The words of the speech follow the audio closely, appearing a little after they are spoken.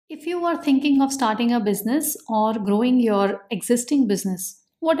If you are thinking of starting a business or growing your existing business,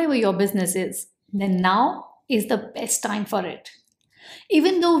 whatever your business is, then now is the best time for it.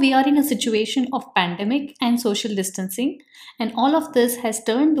 Even though we are in a situation of pandemic and social distancing, and all of this has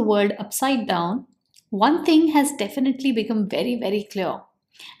turned the world upside down, one thing has definitely become very, very clear.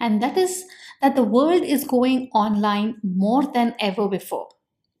 And that is that the world is going online more than ever before.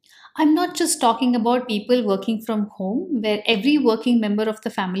 I'm not just talking about people working from home, where every working member of the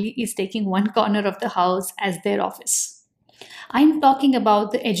family is taking one corner of the house as their office. I'm talking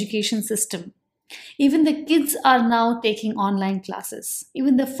about the education system. Even the kids are now taking online classes.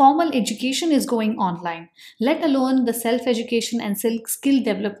 Even the formal education is going online, let alone the self education and skill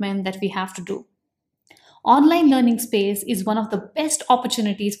development that we have to do. Online learning space is one of the best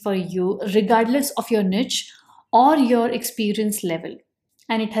opportunities for you, regardless of your niche or your experience level.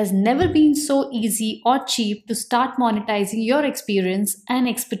 And it has never been so easy or cheap to start monetizing your experience and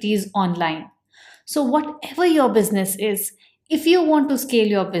expertise online. So, whatever your business is, if you want to scale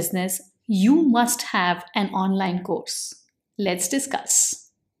your business, you must have an online course. Let's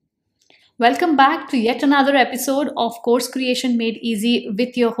discuss. Welcome back to yet another episode of Course Creation Made Easy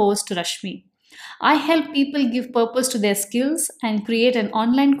with your host Rashmi. I help people give purpose to their skills and create an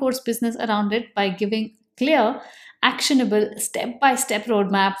online course business around it by giving clear, actionable, step by step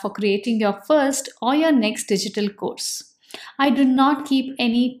roadmap for creating your first or your next digital course. I do not keep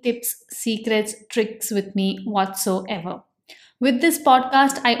any tips, secrets, tricks with me whatsoever. With this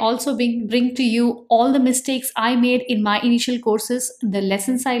podcast, I also bring to you all the mistakes I made in my initial courses, the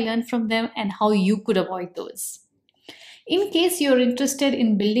lessons I learned from them, and how you could avoid those. In case you're interested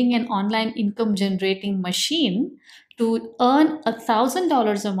in building an online income generating machine to earn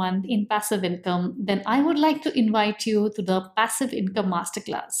 $1,000 a month in passive income, then I would like to invite you to the Passive Income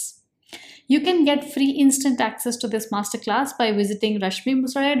Masterclass. You can get free instant access to this masterclass by visiting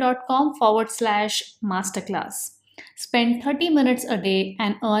rashmimusare.com/masterclass. Spend 30 minutes a day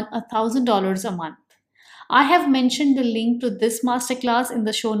and earn $1,000 a month. I have mentioned the link to this masterclass in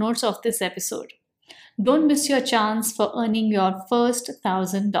the show notes of this episode. Don't miss your chance for earning your first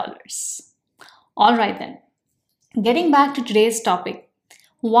 $1,000. All right, then. Getting back to today's topic,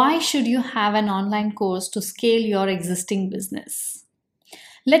 why should you have an online course to scale your existing business?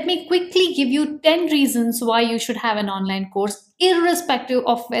 Let me quickly give you 10 reasons why you should have an online course, irrespective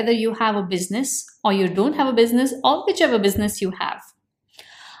of whether you have a business or you don't have a business or whichever business you have.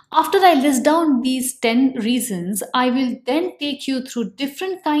 After I list down these 10 reasons, I will then take you through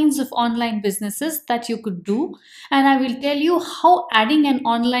different kinds of online businesses that you could do, and I will tell you how adding an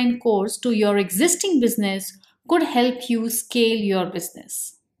online course to your existing business could help you scale your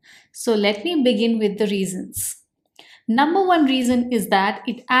business. So let me begin with the reasons. Number one reason is that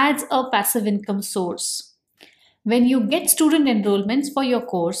it adds a passive income source. When you get student enrollments for your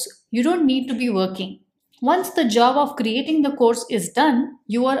course, you don't need to be working. Once the job of creating the course is done,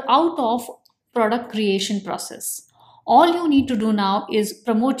 you are out of product creation process. All you need to do now is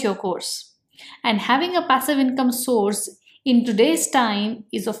promote your course. And having a passive income source in today's time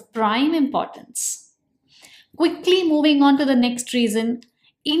is of prime importance. Quickly moving on to the next reason,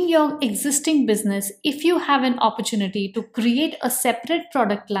 in your existing business, if you have an opportunity to create a separate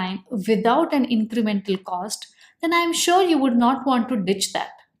product line without an incremental cost, then I am sure you would not want to ditch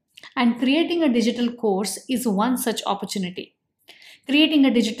that. And creating a digital course is one such opportunity. Creating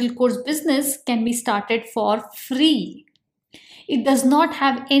a digital course business can be started for free. It does not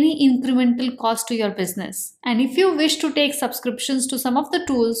have any incremental cost to your business. And if you wish to take subscriptions to some of the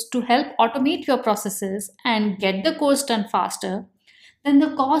tools to help automate your processes and get the course done faster, then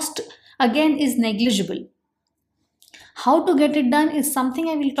the cost again is negligible. How to get it done is something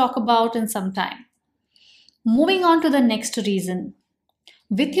I will talk about in some time. Moving on to the next reason.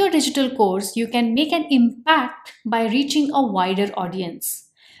 With your digital course, you can make an impact by reaching a wider audience.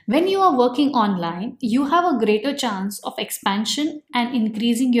 When you are working online, you have a greater chance of expansion and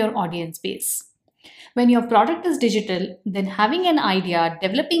increasing your audience base. When your product is digital, then having an idea,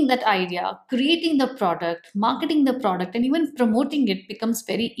 developing that idea, creating the product, marketing the product, and even promoting it becomes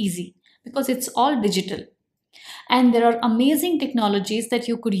very easy because it's all digital. And there are amazing technologies that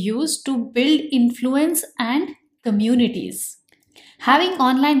you could use to build influence and communities. Having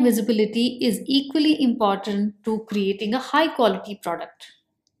online visibility is equally important to creating a high quality product.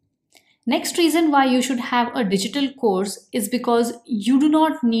 Next reason why you should have a digital course is because you do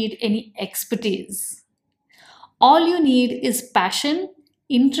not need any expertise. All you need is passion,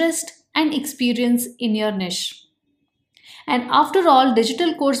 interest, and experience in your niche. And after all,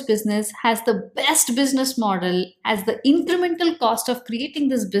 digital course business has the best business model as the incremental cost of creating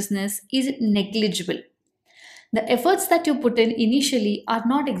this business is negligible. The efforts that you put in initially are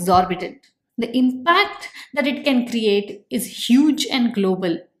not exorbitant. The impact that it can create is huge and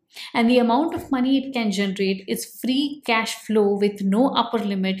global, and the amount of money it can generate is free cash flow with no upper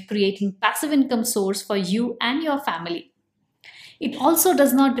limit, creating passive income source for you and your family. It also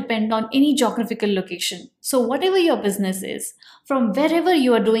does not depend on any geographical location. So, whatever your business is, from wherever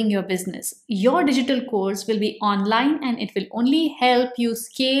you are doing your business, your digital course will be online and it will only help you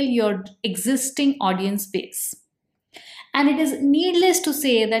scale your existing audience base. And it is needless to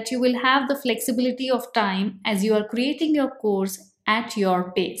say that you will have the flexibility of time as you are creating your course at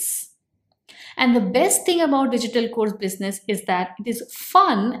your pace. And the best thing about digital course business is that it is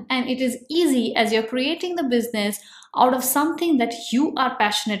fun and it is easy as you're creating the business out of something that you are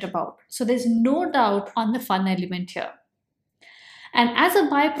passionate about. So there's no doubt on the fun element here. And as a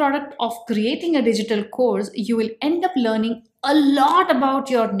byproduct of creating a digital course, you will end up learning a lot about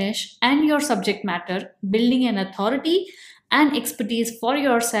your niche and your subject matter, building an authority and expertise for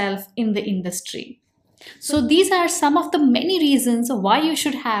yourself in the industry. So, these are some of the many reasons why you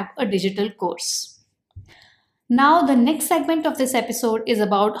should have a digital course. Now, the next segment of this episode is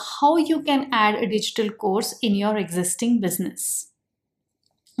about how you can add a digital course in your existing business.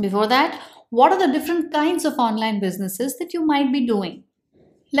 Before that, what are the different kinds of online businesses that you might be doing?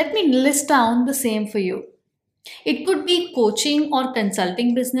 Let me list down the same for you. It could be coaching or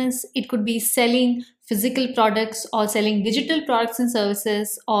consulting business. It could be selling physical products or selling digital products and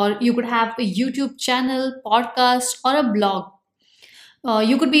services, or you could have a YouTube channel, podcast, or a blog.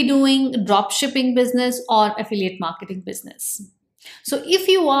 You could be doing drop shipping business or affiliate marketing business. So, if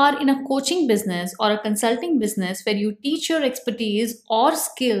you are in a coaching business or a consulting business where you teach your expertise or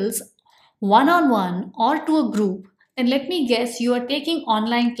skills one on one or to a group, then let me guess you are taking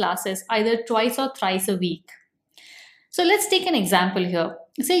online classes either twice or thrice a week. So, let's take an example here.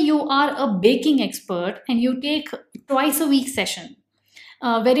 Say you are a baking expert and you take twice a week session,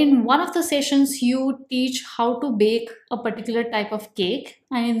 wherein one of the sessions you teach how to bake a particular type of cake,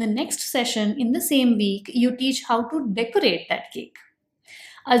 and in the next session in the same week you teach how to decorate that cake.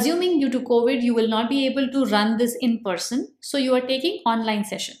 Assuming due to COVID you will not be able to run this in person, so you are taking online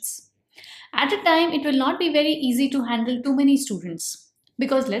sessions. At a time, it will not be very easy to handle too many students,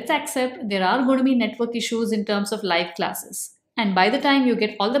 because let's accept there are going to be network issues in terms of live classes. And by the time you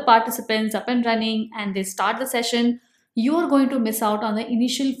get all the participants up and running and they start the session, you are going to miss out on the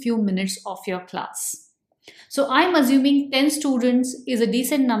initial few minutes of your class. So I'm assuming 10 students is a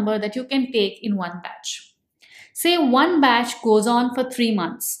decent number that you can take in one batch. Say one batch goes on for 3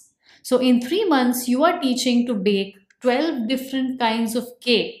 months. So in 3 months, you are teaching to bake 12 different kinds of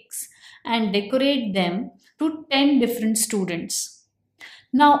cakes and decorate them to 10 different students.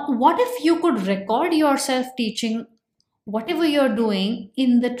 Now, what if you could record yourself teaching whatever you're doing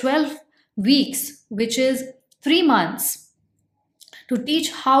in the 12 weeks, which is 3 months, to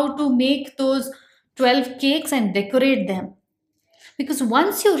teach how to make those 12 cakes and decorate them? Because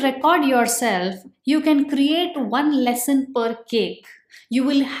once you record yourself, you can create one lesson per cake. You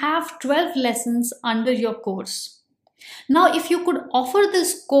will have 12 lessons under your course. Now, if you could offer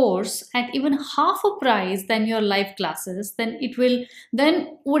this course at even half a price than your live classes, then it will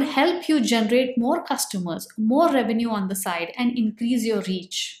then would help you generate more customers, more revenue on the side, and increase your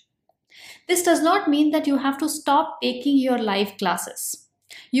reach. This does not mean that you have to stop taking your live classes.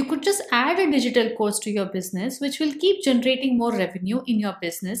 You could just add a digital course to your business, which will keep generating more revenue in your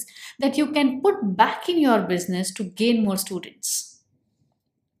business that you can put back in your business to gain more students.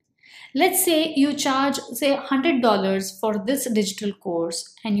 Let's say you charge, say, $100 for this digital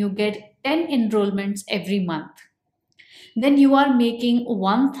course and you get 10 enrollments every month. Then you are making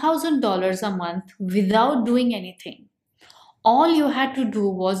 $1,000 a month without doing anything. All you had to do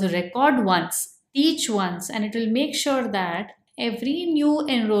was record once, teach once, and it will make sure that every new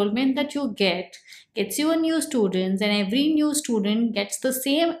enrollment that you gets you a new student, and every new student gets the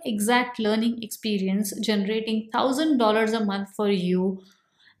same exact learning experience, generating $1,000 a month for you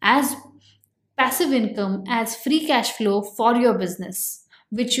as passive income, as free cash flow for your business,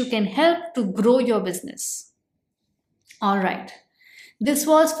 which you can help to grow your business. All right. This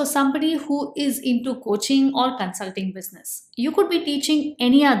was for somebody who is into coaching or consulting business. You could be teaching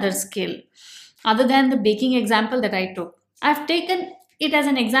any other skill other than the baking example that I took. I've taken it as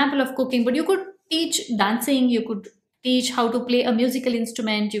an example of cooking, but you could teach dancing, you could teach how to play a musical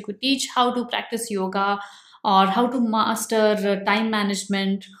instrument, you could teach how to practice yoga, or how to master time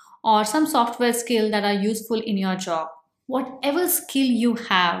management, or some software skill that are useful in your job. Whatever skill you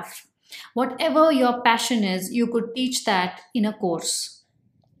have, whatever your passion is, you could teach that in a course.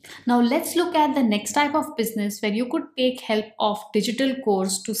 Now let's look at the next type of business where you could take help of digital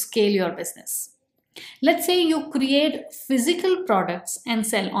course to scale your business. Let's say you create physical products and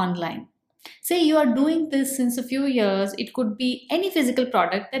sell online. Say you are doing this since a few years. It could be any physical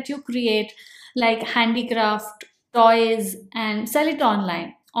product that you create, like handicraft, toys, and sell it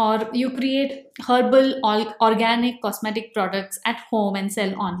online. Or you create herbal, organic cosmetic products at home and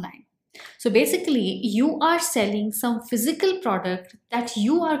sell online. So basically, you are selling some physical product that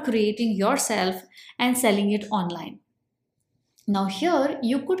you are creating yourself and selling it online. Now, here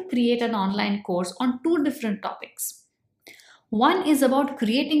you could create an online course on two different topics. One is about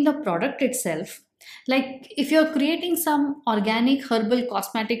creating the product itself. Like if you're creating some organic herbal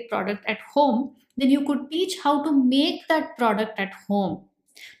cosmetic product at home, then you could teach how to make that product at home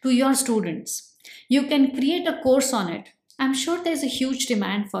to your students. You can create a course on it. I'm sure there's a huge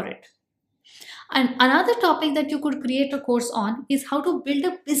demand for it. And another topic that you could create a course on is how to build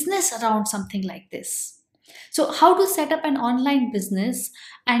a business around something like this. So, how to set up an online business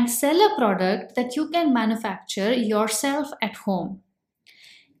and sell a product that you can manufacture yourself at home.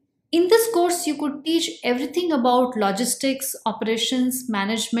 In this course, you could teach everything about logistics, operations,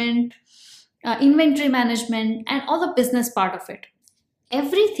 management, inventory management, and all the business part of it.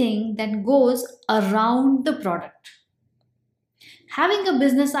 Everything that goes around the product. Having a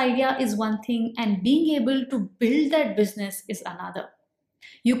business idea is one thing, and being able to build that business is another.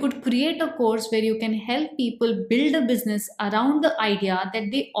 You could create a course where you can help people build a business around the idea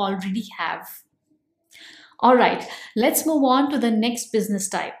that they already have. All right, let's move on to the next business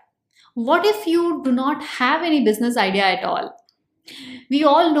type. What if you do not have any business idea at all? We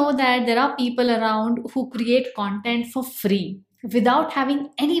all know that there are people around who create content for free without having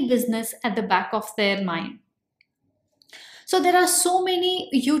any business at the back of their mind. So there are so many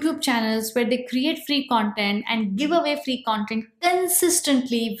YouTube channels where they create free content and give away free content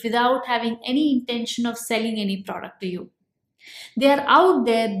consistently without having any intention of selling any product to you. They are out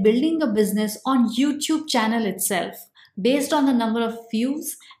there building a business on YouTube channel itself based on the number of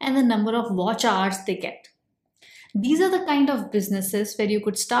views and the number of watch hours they get. These are the kind of businesses where you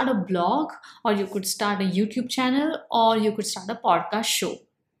could start a blog, or you could start a YouTube channel, or you could start a podcast show.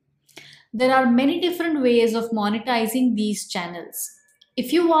 There are many different ways of monetizing these channels.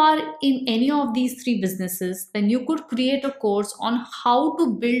 If you are in any of these three businesses, then you could create a course on how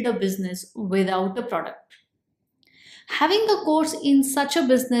to build a business without a product. Having a course in such a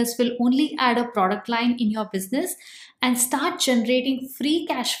business will only add a product line in your business and start generating free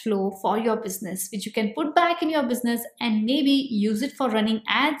cash flow for your business, which you can put back in your business and maybe use it for running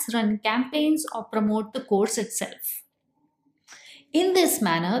ads, run campaigns, or promote the course itself. In this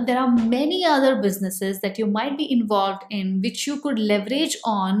manner, there are many other businesses that you might be involved in, which you could leverage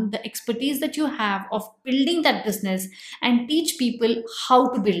on the expertise that you have of building that business and teach people how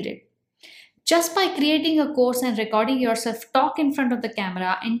to build it. Just by creating a course and recording yourself talk in front of the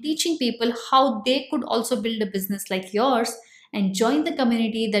camera and teaching people how they could also build a business like yours and join the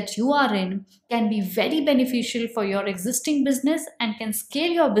community that you are in can be very beneficial for your existing business and can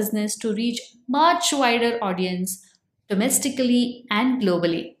scale your business to reach much wider audience domestically and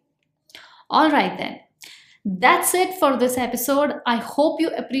globally. All right then. That's it for this episode. I hope you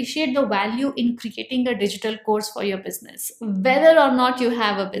appreciate the value in creating a digital course for your business, whether or not you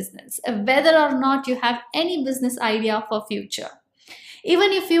have a business, whether or not you have any business idea for future.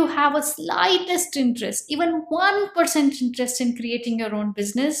 Even if you have a slightest interest, even 1% interest in creating your own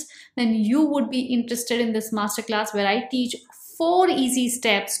business, then you would be interested in this masterclass where I teach 4 easy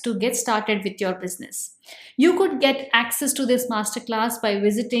steps to get started with your business. You could get access to this masterclass by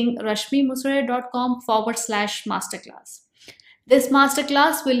visiting rashmimusure.com/masterclass. This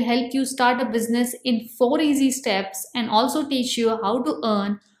masterclass will help you start a business in 4 easy steps and also teach you how to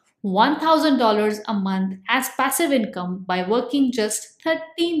earn $1,000 a month as passive income by working just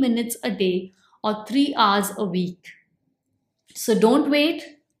 30 minutes a day or 3 hours a week. So don't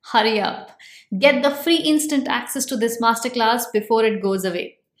wait, hurry up. Get the free instant access to this masterclass before it goes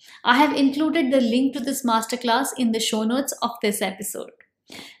away. I have included the link to this masterclass in the show notes of this episode.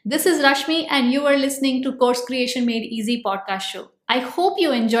 This is Rashmi and you are listening to Course Creation Made Easy podcast show. I hope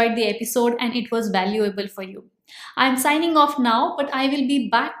you enjoyed the episode and it was valuable for you. I'm signing off now, but I will be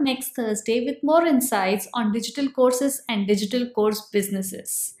back next Thursday with more insights on digital courses and digital course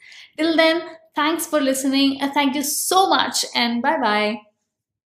businesses. Till then, thanks for listening. Thank you so much and bye-bye.